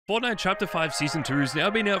Fortnite Chapter 5 Season 2 has now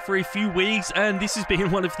been out for a few weeks, and this has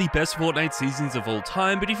been one of the best Fortnite seasons of all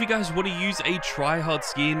time. But if you guys want to use a tryhard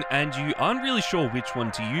skin and you aren't really sure which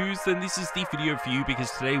one to use, then this is the video for you,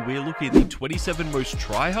 because today we're looking at the 27 most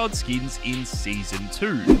tryhard skins in Season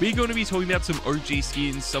 2. We're going to be talking about some OG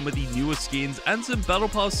skins, some of the newer skins, and some Battle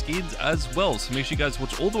Pass skins as well. So make sure you guys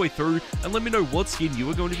watch all the way through and let me know what skin you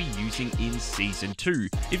are going to be using in Season 2.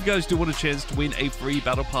 If you guys do want a chance to win a free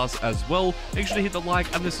Battle Pass as well, make sure to hit the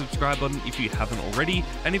like and the subscribe button if you haven't already,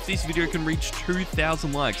 and if this video can reach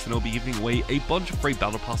 2,000 likes, then I'll be giving away a bunch of free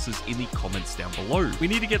battle passes in the comments down below. We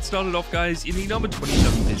need to get started off, guys, in the number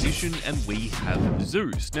 27 position, and we have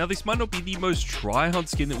Zeus. Now, this might not be the most tryhard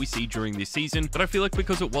skin that we see during this season, but I feel like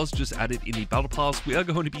because it was just added in the battle pass, we are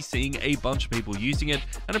going to be seeing a bunch of people using it,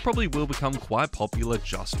 and it probably will become quite popular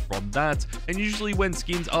just from that. And usually when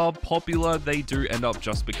skins are popular, they do end up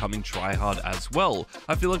just becoming tryhard as well.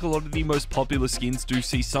 I feel like a lot of the most popular skins do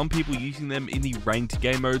see some people using them in the ranked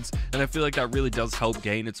game modes, and I feel like that really does help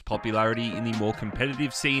gain its popularity in the more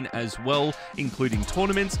competitive scene as well, including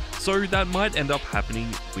tournaments, so that might end up happening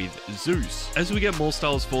with Zeus. As we get more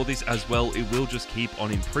styles for this as well, it will just keep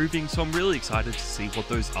on improving, so I'm really excited to see what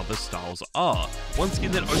those other styles are. One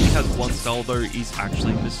skin that only has one style though is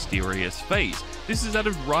actually Mysterious Face. This is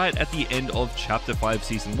added right at the end of Chapter 5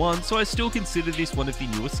 Season 1, so I still consider this one of the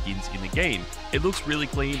newer skins in the game. It looks really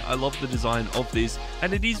clean, I love the design of this,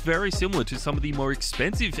 and it is very similar to some of the more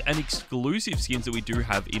expensive and exclusive skins that we do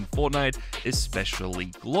have in Fortnite, especially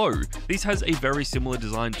Glow. This has a very similar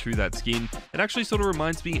design to that skin. It actually sort of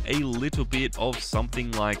reminds me a little bit of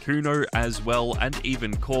something like Kuno as well, and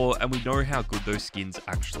even Core, and we know how good those skins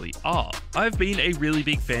actually are. I've been a really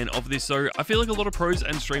big fan of this, so I feel like a lot of pros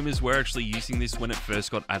and streamers were actually using this when it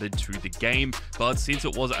first got added to the game, but since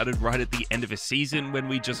it was added right at the end of a season when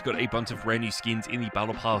we just got a bunch of brand new skins in the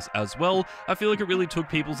Battle Pass as well, I feel like it really took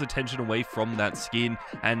people's attention away from that skin,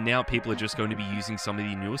 and now people are just going to be using some of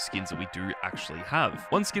the newer skins that we do actually have.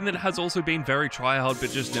 One skin that has also been very tryhard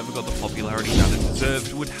but just never got the popularity that it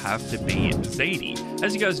deserved would have to be Zadie.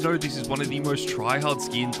 As you guys know, this is one of the most tryhard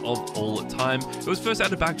skins of all time. It was first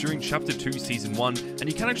added back during Chapter 2 Season 1, and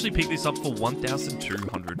you can actually pick this up for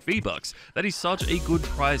 1,200 V-Bucks. That is such a good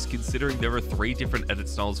price considering there are 3 different edit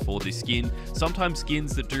styles for this skin. Sometimes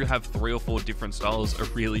skins that do have 3 or 4 different styles are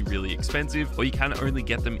really expensive, or you can only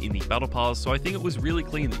get them in the Battle Pass, so I think it was really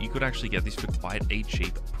clean that you could actually get this for quite a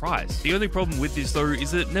cheap price. The only problem with this though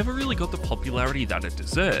is that it never really got the popularity that it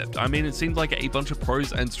deserved. I mean, it seemed like a bunch of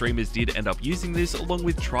pros and streamers did end up using this along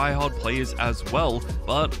with tryhard players as well,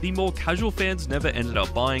 but the more casual fans never ended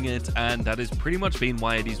up buying it, and that has pretty much been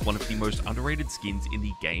why it is one of the most underrated skins in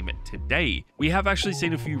the game today. We have actually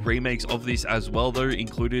seen a few remakes of this as well though,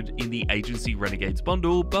 included in the Agency Renegades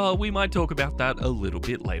bundle, but we might talk about that a little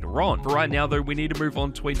bit later on. For right now though, we need to move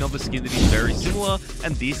on to another skin that is very similar,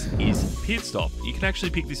 and this is Pit Stop. You can actually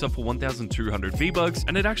pick this up for 1,200 V-Bucks,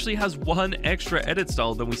 and it actually has one extra edit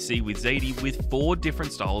style than we see with Zadie, with 4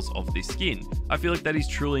 different styles of this skin. I feel like that is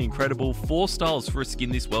truly incredible. 4 styles for a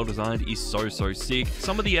skin this well designed is so sick.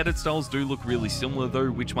 Some of the edit styles do look really similar though,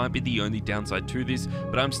 which might be the only downside to this,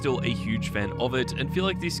 but I'm still a huge fan of it and feel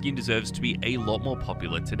like this skin deserves to be a lot more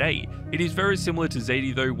popular today. It is very similar to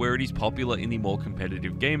Zadie though, where it is popular in the more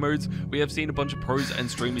competitive game modes. We have seen a bunch of pros and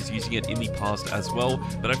streamers using it in the past as well,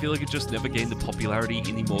 but I feel like it just never gained the popularity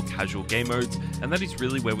in the more casual game modes, and that is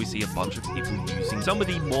really where we see a bunch of people using some of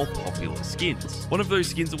the more popular skins. One of those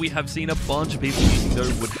skins that we have seen a bunch of people using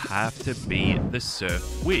though would have to be the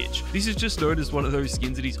Surf Witch. This is just known as one of those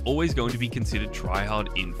skins that is always going to be considered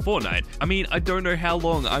tryhard in Fortnite. I mean, I don't know how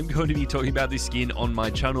long I'm going to be talking about this skin on my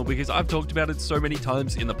channel, because I've talked about it so many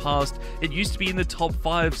times in the past. It used to be in the top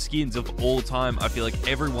 5 skins of all time. I feel like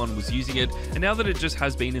everyone was using it, and now that it just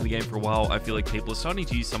has been in the game for a while, I feel like people are starting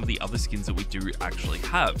to use some of the other skins that we do actually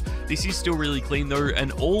have. This is still really clean though,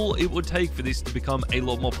 and all it would take for this to become a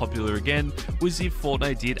lot more popular again was if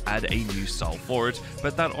Fortnite did add a new style for it,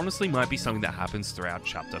 but that honestly might be something that happens throughout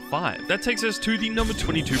Chapter 5. That takes us to the number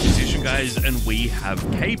 22 position, guys, and we have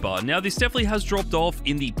Caper. Now, this definitely has dropped off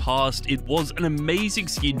in the past. It was an amazing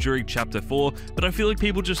skin during Chapter 4, but I feel like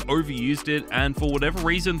people just overused it, and for whatever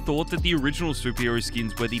reason thought that the original superhero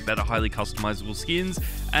skins were the better highly customizable skins,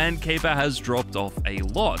 and Caper has dropped off a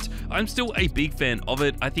lot. I'm still a big fan of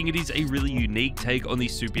it. I think it is a really unique take on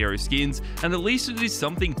these superhero skins, and at least it is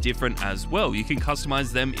something different as well. You can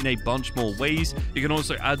customize them in a bunch more ways. You can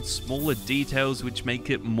also add smaller details which make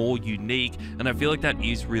it more unique, and I feel like that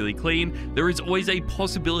is really clean. There is always a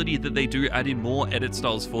possibility that they do add in more edit edit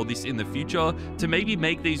styles for this in the future to maybe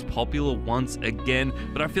make these popular once again,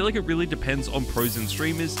 but I feel like it really depends on pros and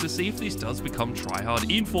streamers to see if this does become tryhard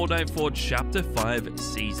in Fortnite for Chapter 5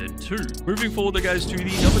 Season 2. Moving forward though guys, to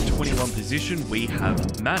the number 21 position, we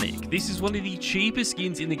have Manic. This is one of the cheapest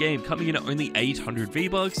skins in the game, coming in at only 800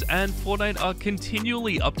 V-Bucks, and Fortnite are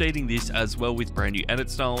continually updating this as well with brand new edit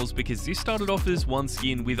styles, because this started off as one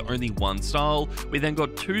skin with only one style. We then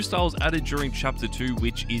got two styles added during Chapter 2,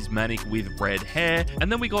 which is Manic with red hair,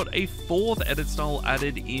 and then we got a fourth edit style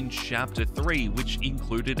added in Chapter 3, which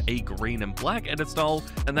included a green and black edit style,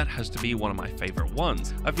 and that has to be one of my favorite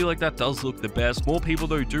ones. I feel like that does look the best. More people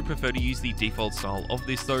though do prefer to use the default style of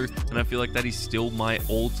this though, and I feel like that is still my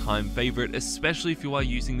all-time favorite, especially if you are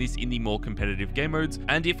using this in the more competitive game modes.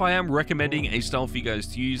 And if I am recommending a style for you guys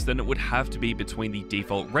to use, then it would have to be between the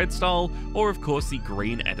default red style or of course the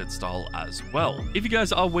green edit style as well. If you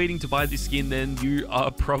guys are waiting to buy this skin, then you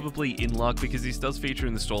are probably in luck, because this does feature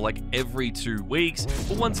in the store like every 2 weeks.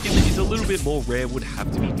 But one skin that is a little bit more rare would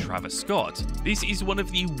have to be Travis Scott. This is one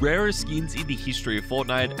of the rarest skins in the history of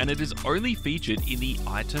Fortnite, and it is only featured in the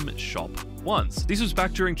item shop once. This was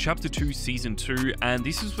back during Chapter 2 Season 2, and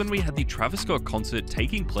this is when we had the Travis Scott concert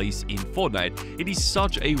taking place in Fortnite. It is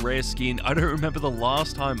such a rare skin. I don't remember the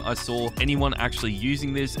last time I saw anyone actually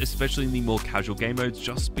using this, especially in the more casual game modes,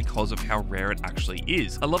 just because of how rare it actually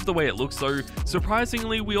is. I love the way it looks though.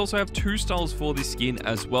 Surprisingly, we also have 2 styles for this skin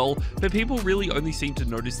as well, but people really only seem to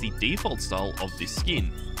notice the default style of this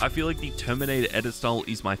skin. I feel like the Terminator edit style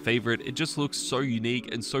is my favorite. It just looks so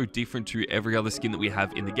unique and so different to every other skin that we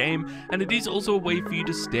have in the game, and it is also a way for you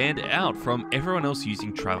to stand out from everyone else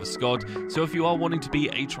using Travis Scott. So if you are wanting to be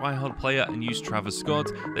a tryhard player and use Travis Scott,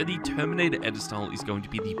 then the Terminator edit style is going to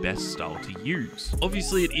be the best style to use.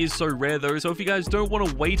 Obviously it is so rare though, so if you guys don't want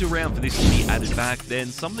to wait around for this to be added back, then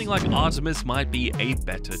something like Artemis might be a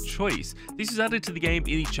better choice. This is added to the game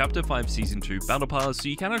in the Chapter 5 Season 2 Battle Pass, so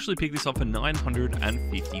you can actually pick this up for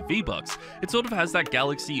 950 V-Bucks. It sort of has that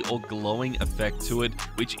galaxy or glowing effect to it,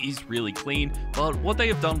 which is really clean, but what they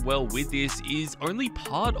have done well with this is only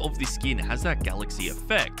part of the skin has that galaxy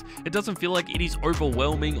effect. It doesn't feel like it is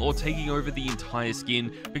overwhelming or taking over the entire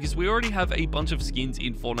skin, because we already have a bunch of skins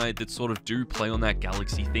in Fortnite that sort of do play on that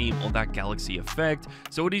galaxy theme or that galaxy effect,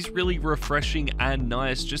 so it is really refreshing and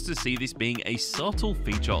nice just to see this being a subtle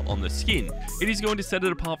feature on the skin. It is going to set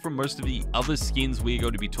it apart from most of the other skins we're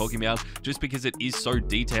going to be talking about, just because it is so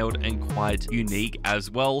detailed and quite unique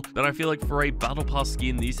as well. But I feel like for a Battle Pass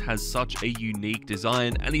skin, this has such a unique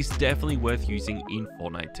design and is definitely worth using in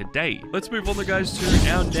Fortnite today. Let's move on guys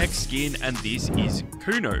to our next skin, and this is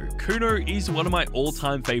Kyro. Kyro is one of my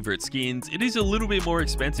all-time favorite skins. It is a little bit more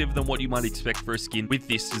expensive than what you might expect for a skin with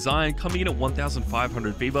this design, coming in at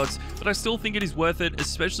 1,500 V-Bucks, but I still think it is worth it,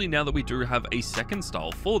 especially now that we do have a second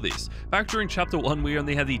style for this. Back during Chapter 1, we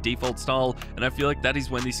only had the default style, and I feel like that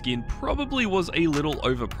is when this skin probably was a little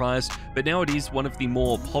overpriced, but now it is one of the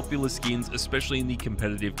more popular skins, especially in the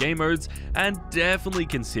competitive game modes, and definitely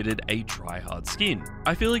considered a tryhard skin.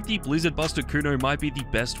 I feel like the Blizzard Buster Kyro might be the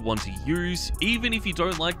best one to use, even if you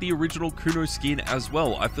don't like the original Kyro skin as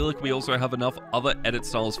well. I feel like we also have enough other edit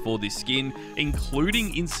styles for this skin,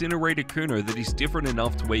 including Incinerator Kyro, that is different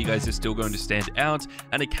enough to where you guys are still going to stand out,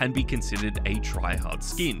 and it can be considered a tryhard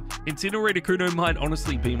skin. Incinerator Kyro might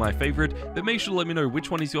honestly be my favorite, but make sure to let me know which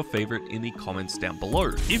one is your favorite in the comments down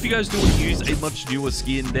below. If you guys do want to use a much newer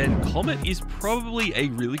skin, then Comet is probably a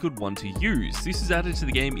really good one to use. This is added to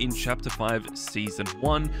the game in Chapter 5 Season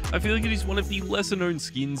 1. I feel like it is one of the lesser known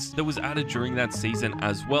skins that was added during that season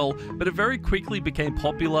as well, but it very quickly became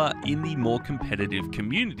popular in the more competitive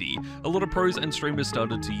community. A lot of pros and streamers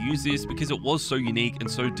started to use this because it was so unique and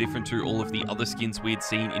so different to all of the other skins we had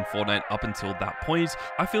seen in Fortnite up until that point.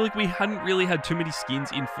 I feel like we hadn't really had too many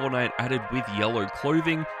skins in Fortnite added with yellow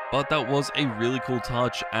clothing, but that was a really cool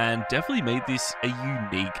touch and definitely made this a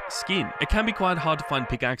unique skin. It can be quite hard to find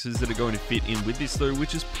pickaxes that are going to fit in with this though,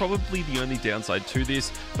 which is probably the only downside to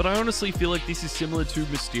this, but I honestly feel like this is similar to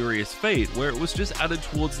Mysterious Fate, where it was just added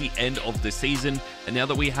towards the end of the season, and now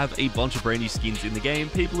that we have a bunch of brand new skins in the game,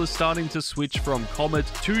 people are starting to switch from Comet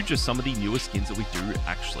to just some of the newer skins that we do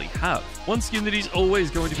actually have. One skin that is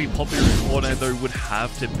always going to be popular in Fortnite though would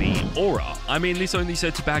have to be Aura. I mean, this only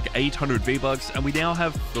sets back 800 V-Bucks, and we now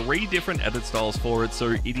have 3 different edit styles for it,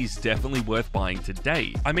 so it is definitely worth buying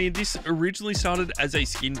today. I mean, this originally started as a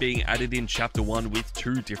skin being added in chapter 1 with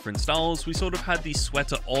 2 different styles. We sort of had the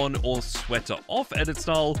sweater on or sweater off edit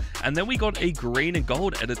style, and then we got a green and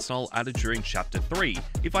gold edit style added during chapter 3.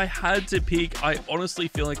 If I had to pick, I honestly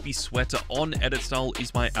feel like the sweater on edit style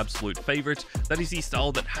is my absolute favorite. That is the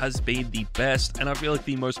style that has been the best, and I feel like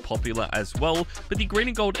the most popular as well, but the green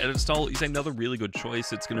and gold edit style is another really good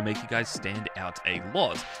choice. It's going to make you guys stand out a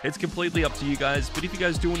lot. It's completely up to you guys, but if you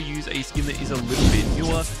guys do want to use a skin that is a little bit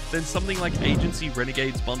newer, then something like Agency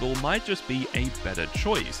Renegades bundle might just be a better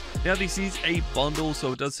choice. Now, this is a bundle,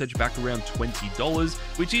 so it does set you back around $20,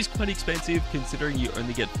 which is quite expensive considering you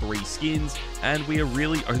only get 3 skins, and we are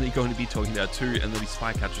really only going to be talking about 2, and that is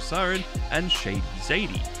Spycatcher Siren and Shady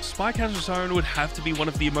Zadie. Spycatcher Siren would have to be one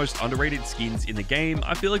of the most underrated skins in the game.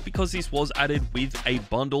 I feel like because this was added with a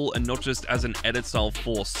bundle and not just as an edit style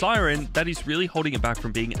for Siren, that is really holding it back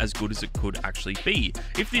from being as good as it could actually be.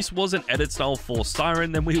 If this was an edit style for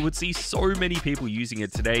Siren, then we would see so many people using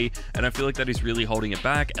it today, and I feel like that is really holding it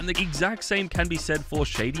back, and the exact same can be said for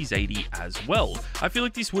Shady Zadie as well. I feel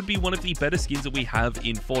like this would be one of the better skins that we have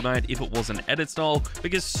in Fortnite if it was an edit style,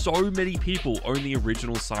 because so many people own the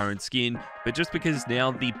original Siren skin, but just because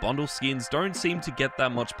now the bundle skins don't seem to get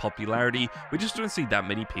that much popularity, we just don't see that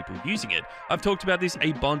many people using it. I've talked about this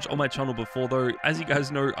a bunch on my channel before though. As you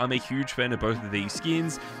guys know, I'm a huge fan of both of these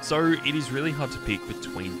skins, so it is really hard to pick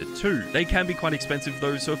between the two. They can be quite expensive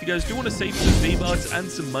though, so if you guys do want to save some V-Bucks and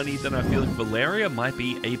some money, then I feel like Valeria might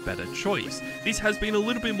be a better choice. This has been a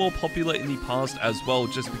little bit more popular in the past as well,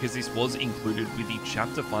 just because this was included with the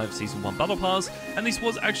Chapter 5 Season 1 Battle Pass, and this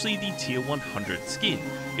was actually the Tier 100 skin.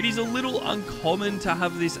 It is a little uncommon to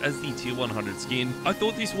have this as the Tier 100 skin. I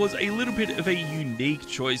thought this was a little bit of a unique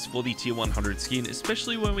choice for the Tier 100 skin,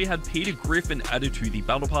 especially when we had Peter Griffin added to the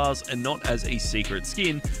Battle Pass and not as a secret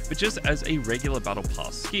skin, but just as a regular Battle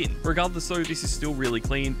Pass skin. Regardless though, this is still really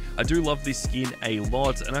clean. I do love this skin a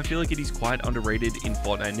lot, and I feel like it is quite underrated in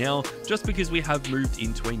Fortnite now, just because we have moved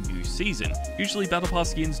into a new season. Usually Battle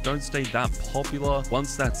Pass skins don't stay that popular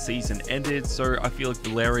once that season ended, so I feel like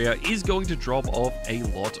Valeria is going to drop off a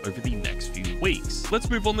lot over the next few weeks. Let's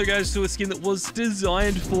move on though guys to a skin that was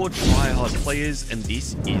designed for tryhard players, and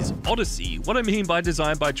this is Odyssey. What I mean by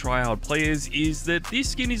designed by tryhard players is that this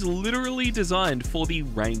skin is literally designed for the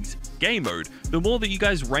ranked game mode. The more that you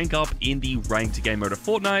guys rank up in the ranked game mode of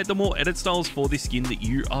Fortnite, the more edit styles for this skin that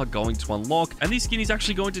you are going to unlock, and this skin is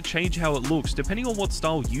actually going to change how it looks depending on what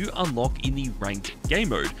style you unlock in the ranked game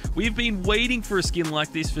mode. We've been waiting for a skin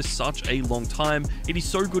like this for such a long time. It is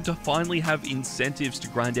so good to finally have incentives to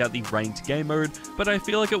grind out the ranked game mode, but I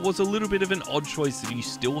feel like it was a little bit of an odd choice that you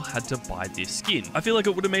still had to buy this skin. I feel like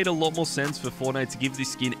it would have made a lot more sense for Fortnite to give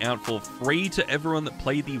this skin out for free to everyone that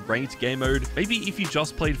played the ranked game mode. Maybe if you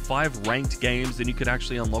just played 5 ranked games, then you could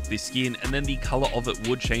actually unlock this skin, and then the color of it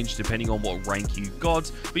would change depending on what rank you got,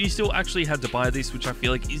 but you still actually had to buy this, which I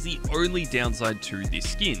feel like is the only downside to this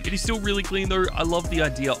skin. It is still really clean though. I love the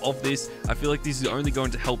idea of this. I feel like this is only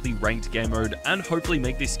going to help the ranked game mode and hopefully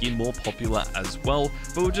make this skin more popular as well,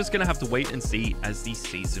 but we're just going to have to wait and see as the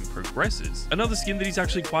season progresses. Another skin that is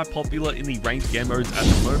actually quite popular in the ranked game modes at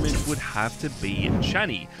the moment would have to be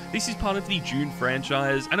Chani. This is part of the June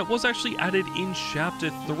franchise, and it was actually added in Chapter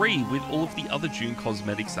 3 with all of the other June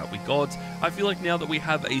cosmetics that we got. I feel like now that we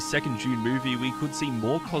have a second June movie, we could see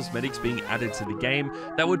more cosmetics being added to the game.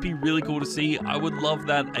 That would be really cool to see. I would love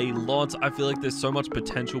that a lot. I feel like there's so much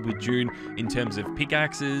potential with June in terms of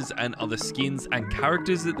pickaxes and other skins and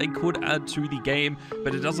characters that they could add to the game,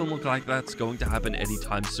 but it doesn't look like that's going to happen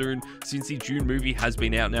anytime soon, since the June movie has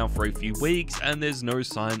been out now for a few weeks and there's no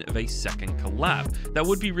sign of a second collab. That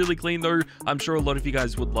would be really clean though. I'm sure a lot of you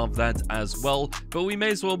guys would love that as well, but we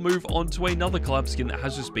may as well move on to another collab skin that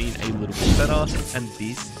has just been a little bit better, and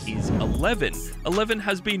this is 11. 11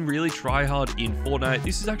 has been really tryhard in Fortnite.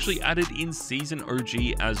 This is actually added in Season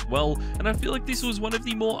OG as well, and I feel like this was one of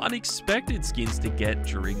the more unexpected skins to get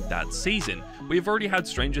during that season. We've already had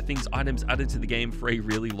Stranger Things items added to the game for a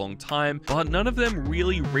really long time, but none of them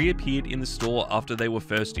really reappeared in the store after they were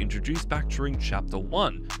first introduced back during Chapter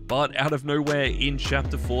 1. But out of nowhere in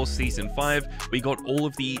Chapter 4 Season 5, we got all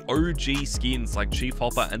of the OG skins like Chief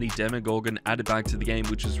Hopper and the Demogorgon added back to the game,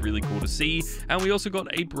 which is really cool to see, and we also got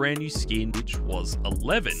a brand new skin which was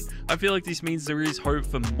 11. I feel like this means there is hope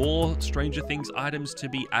for more Stranger Things items to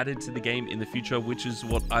be added to the game in the future, which is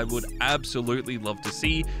what I would absolutely love to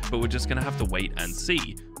see, but we're just gonna have to wait and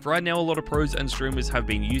see. Right now, a lot of pros and streamers have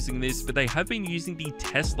been using this, but they have been using the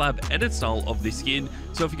test lab edit style of this skin.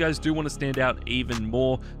 So if you guys do want to stand out even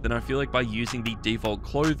more, then I feel like by using the default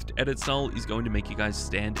clothed edit style is going to make you guys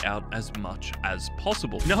stand out as much as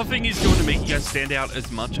possible. Nothing is going to make you guys stand out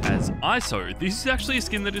as much as ISO. This is actually a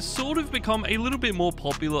skin that has sort of become a little bit more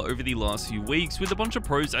popular over the last few weeks, with a bunch of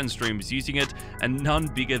pros and streamers using it, and none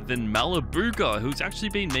bigger than Malibuka, who's actually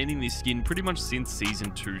been maining this skin pretty much since Season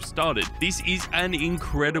 2 started. This is an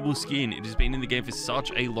incredible skin. It has been in the game for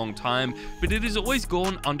such a long time, but it has always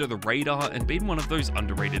gone under the radar and been one of those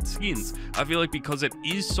underrated skins. I feel like because it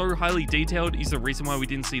is so highly detailed is the reason why we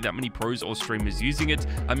didn't see that many pros or streamers using it.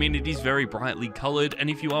 I mean, it is very brightly colored, and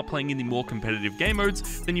if you are playing in the more competitive game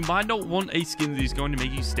modes, then you might not want a skin that is going to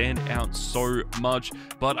make you stand out so much.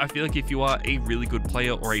 But I feel like if you are a really good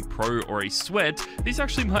player or a pro or a sweat, this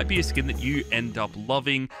actually might be a skin that you end up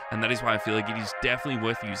loving, and that is why I feel like it is definitely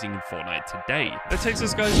worth using in Fortnite today. That takes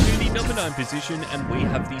us, guys, to the number 9 position, and we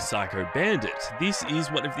have the Psycho Bandit. This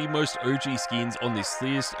is one of the most OG skins on this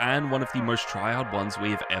list, and one of the most tryhard ones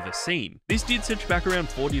we have ever seen. This did set you back around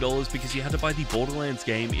 $40 because you had to buy the Borderlands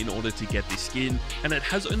game in order to get this skin, and it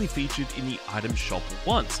has only featured in the item shop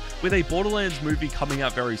once. With a Borderlands movie coming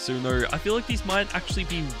out very soon though, I feel like this might actually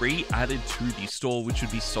be re-added to the store, which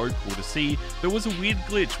would be so cool to see. There was a weird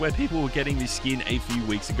glitch where people were getting this skin a few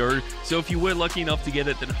weeks ago, so if you were lucky enough to get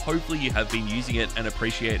it, then hopefully you have been using it and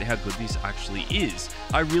appreciate how good this actually is.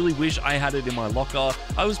 I really wish I had it in my locker.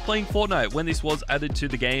 I was playing Fortnite when this was added to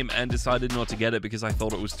the game and decided not to get it because I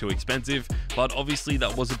thought it was too expensive, but obviously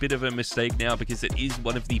that was a bit of a mistake now because it is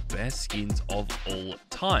one of the best skins of all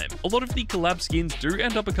time. A lot of the collab skins do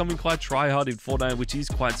end up becoming quite tryhard in Fortnite, which is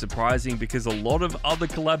quite surprising because a lot of other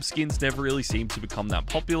collab skins never really seem to become that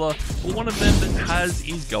popular, but one of them that has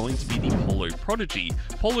is going to be the Polo Prodigy.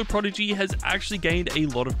 Polo Prodigy has actually gained a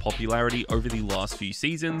lot of popularity over the last few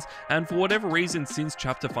seasons, and for whatever reason since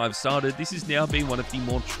Chapter 5 started, this has now been one of the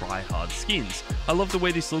more tryhard skins. I love the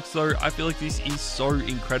way this looks though. I feel like this is so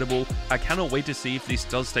incredible. I cannot wait to see if this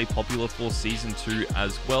does stay popular for Season 2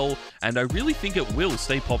 as well, and I really think it will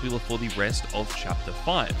stay popular for the rest of Chapter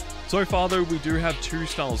 5. So far though, we do have two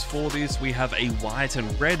styles for this. We have a white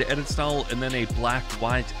and red edit style, and then a black,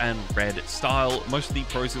 white, and red style. Most of the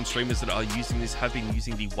pros and streamers that are using this have been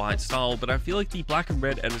using the white style, but I feel like the black and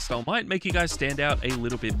red edit style might make you guys stand out a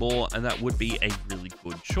little bit more, and that would be a really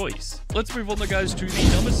good choice. Let's move on though, guys, to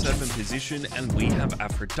the number 7 position, and we have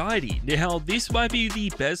Aphrodite. Now, this might be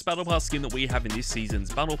the best Battle Pass skin that we have in this season's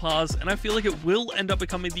Battle Pass, and I feel like it will end up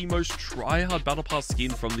becoming the most tryhard Battle Pass skin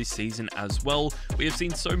from this season as well. We have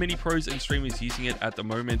seen so many pros and streamers using it at the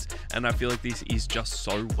moment, and I feel like this is just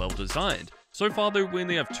so well designed. So far though, we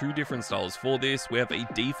only have two different styles for this. We have a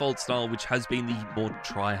default style, which has been the more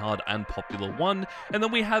tryhard and popular one, and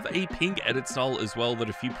then we have a pink edit style as well that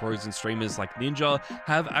a few pros and streamers like Ninja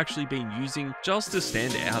have actually been using just to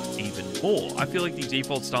stand out even more. I feel like the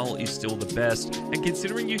default style is still the best, and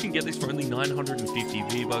considering you can get this for only 950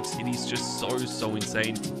 V-Bucks, it is just so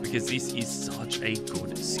insane because this is such a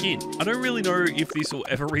good skin. I don't really know if this will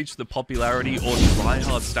ever reach the popularity or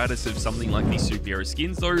tryhard status of something like the superhero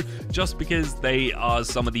skins though, just because they are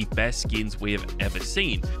some of the best skins we have ever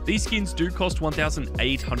seen. These skins do cost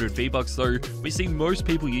 1,800 V-Bucks though. We see most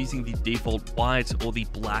people using the default white or the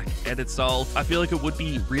black edit style. I feel like it would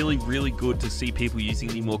be really good to see people using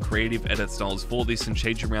the more creative edit styles for this and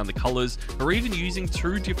change around the colors, or even using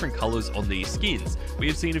two different colors on these skins. We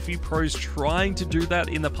have seen a few pros trying to do that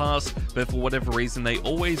in the past, but for whatever reason they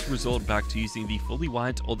always resort back to using the fully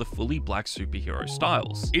white or the fully black superhero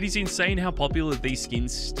styles. It is insane how popular these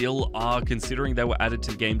skins still are, considering they were added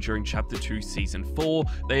to the game during Chapter 2 Season 4.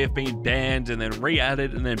 They have been banned and then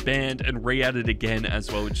re-added and then banned and re-added again as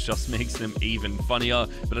well, which just makes them even funnier,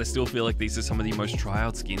 but I still feel like these are some of the most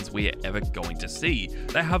tryout skins we are ever going to see.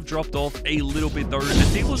 They have dropped off a little bit though,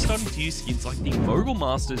 and people are starting to use skins like the Mogul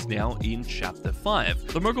Masters now in Chapter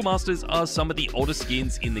 5. The Mogul Masters are some of the oldest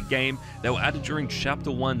skins in the game. They were added during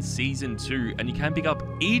Chapter 1 Season 2, and you can pick up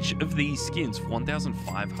each of these skins for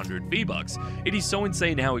 1,500 V-Bucks. It is so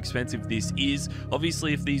insane how expensive this is.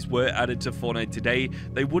 Obviously, if these were added to Fortnite today,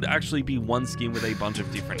 they would actually be one skin with a bunch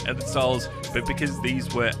of different edit styles, but because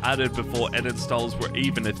these were added before edit styles were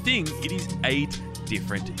even a thing, it is $8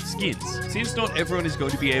 different skins. Since not everyone is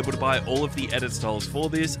going to be able to buy all of the edit styles for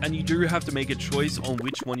this, and you do have to make a choice on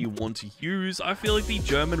which one you want to use, I feel like the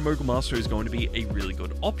German Mogul Master is going to be a really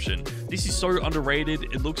good option. This is so underrated,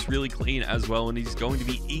 it looks really clean as well, and is going to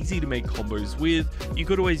be easy to make combos with. You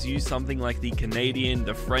could always use something like the Canadian,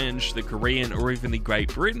 the French, the Korean, or even the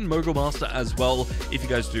Great Britain Mogul Master as well, if you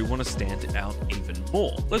guys do want to stand out even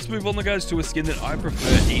more. Let's move on, guys, to a skin that I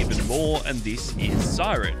prefer even more, and this is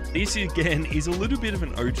Siren. This again is a little bit of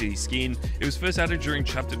an OG skin. It was first added during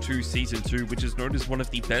Chapter 2 Season 2, which is known as one of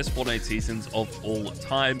the best Fortnite seasons of all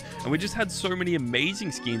time, and we just had so many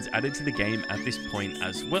amazing skins added to the game at this point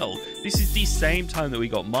as well. This is the same time that we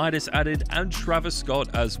got Midas added and Travis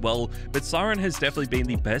Scott as well, but Siren has definitely been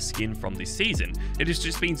the best skin from this season. It has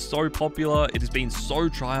just been so popular, it has been so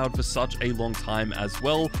tryhard for such a long time as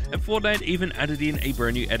well, and Fortnite even added in a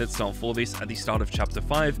brand new edit style for this at the start of Chapter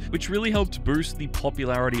 5, which really helped boost the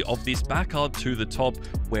popularity of this back up to the top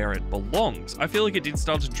where it belongs. I feel like it did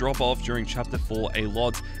start to drop off during Chapter 4 a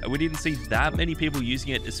lot, and we didn't see that many people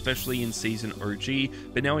using it, especially in Season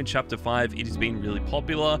OG, but now in Chapter 5 it has been really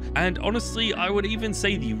popular, and honestly I would even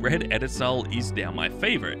say the red edit style is now my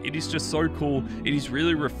favorite. It is just so cool, it is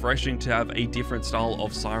really refreshing to have a different style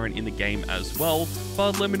of Siren in the game as well,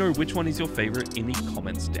 but let me know which one is your favorite in the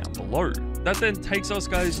comments down below. That then takes us,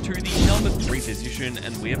 guys, to the number 3 position,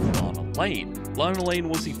 and we have Lana Lane. Lana Lane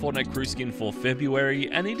was the Fortnite crew skin for February,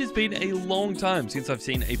 and it has been a long time since I've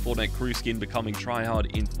seen a Fortnite crew skin becoming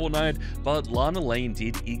tryhard in Fortnite, but Lana Lane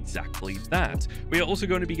did exactly that. We are also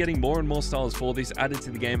going to be getting more and more styles for this added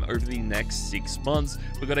to the game over the next 6 months.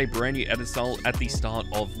 We got a brand new edit style at the start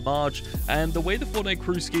of March, and the way the Fortnite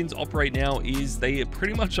crew skins operate now is they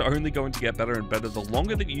pretty much are only going to get better and better the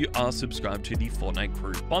longer that you are subscribed to the Fortnite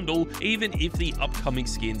crew bundle, even if the upcoming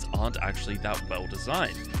skins aren't actually that well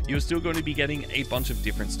designed. You're still going to be getting a bunch of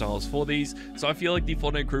different styles for these, so I feel like the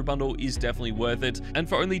Fortnite crew bundle is definitely worth it, and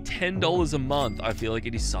for only $10 a month, I feel like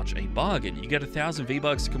it is such a bargain. You get 1,000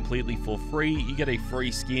 V-Bucks completely for free, you get a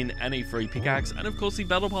free skin and a free pickaxe, and of course the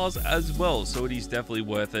battle pass as well, so it is definitely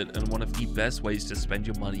worth it and one of the best ways to spend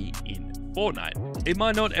your money in Fortnite. It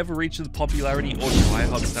might not ever reach the popularity or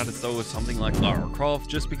tryhard status though of something like Lara Croft,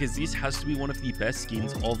 just because this has to be one of the best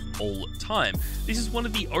skins of all time. This is one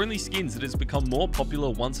of the only skins that has become more popular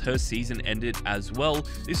once her season ended as well.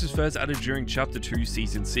 This was first added during Chapter 2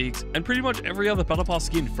 Season 6, and pretty much every other Battle Pass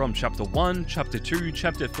skin from Chapter 1, Chapter 2,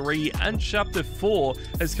 Chapter 3, and Chapter 4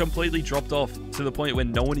 has completely dropped off to the point where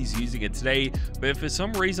no one is using it today, but for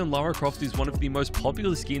some reason Lara Croft is one of the most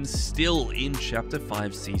popular skins still in Chapter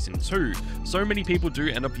 5 Season 2. So many people do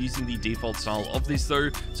end up using the default style of this though,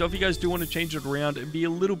 so if you guys do want to change it around and be a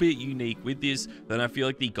little bit unique with this, then I feel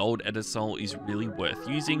like the gold edit style is really worth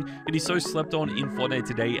using. It is so slept on in Fortnite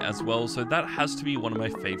today as well, so that has to be one of my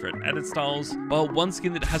favorite edit styles. But one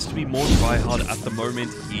skin that has to be more tryhard at the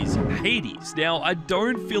moment is Hades. Now, I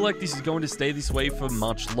don't feel like this is going to stay this way for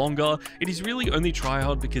much longer. It is really only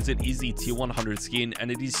tryhard because it is the tier 100 skin,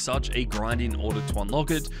 and it is such a grind in order to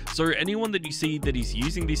unlock it. So anyone that you see that is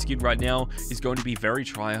using this skin right now is going to be very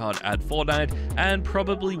tryhard at Fortnite, and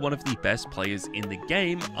probably one of the best players in the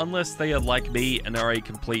game, unless they are like me and are a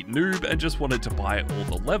complete noob and just wanted to buy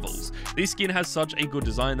all the levels. This skin has such a good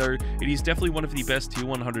design though. It is definitely one of the best tier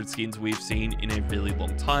 100 skins we've seen in a really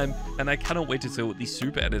long time, and I cannot wait to see what the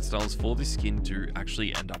super edit styles for this skin do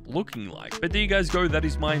actually end up looking like. But there you guys go, that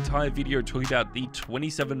is my entire video talking about the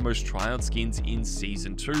 27 most tryhard skins in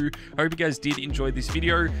Season 2. I hope you guys did enjoy this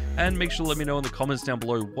video, and make sure to let me know in the comments down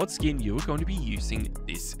below what skin you are going to be using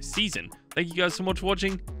this season. Thank you guys so much for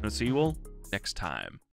watching, and I'll see you all next time.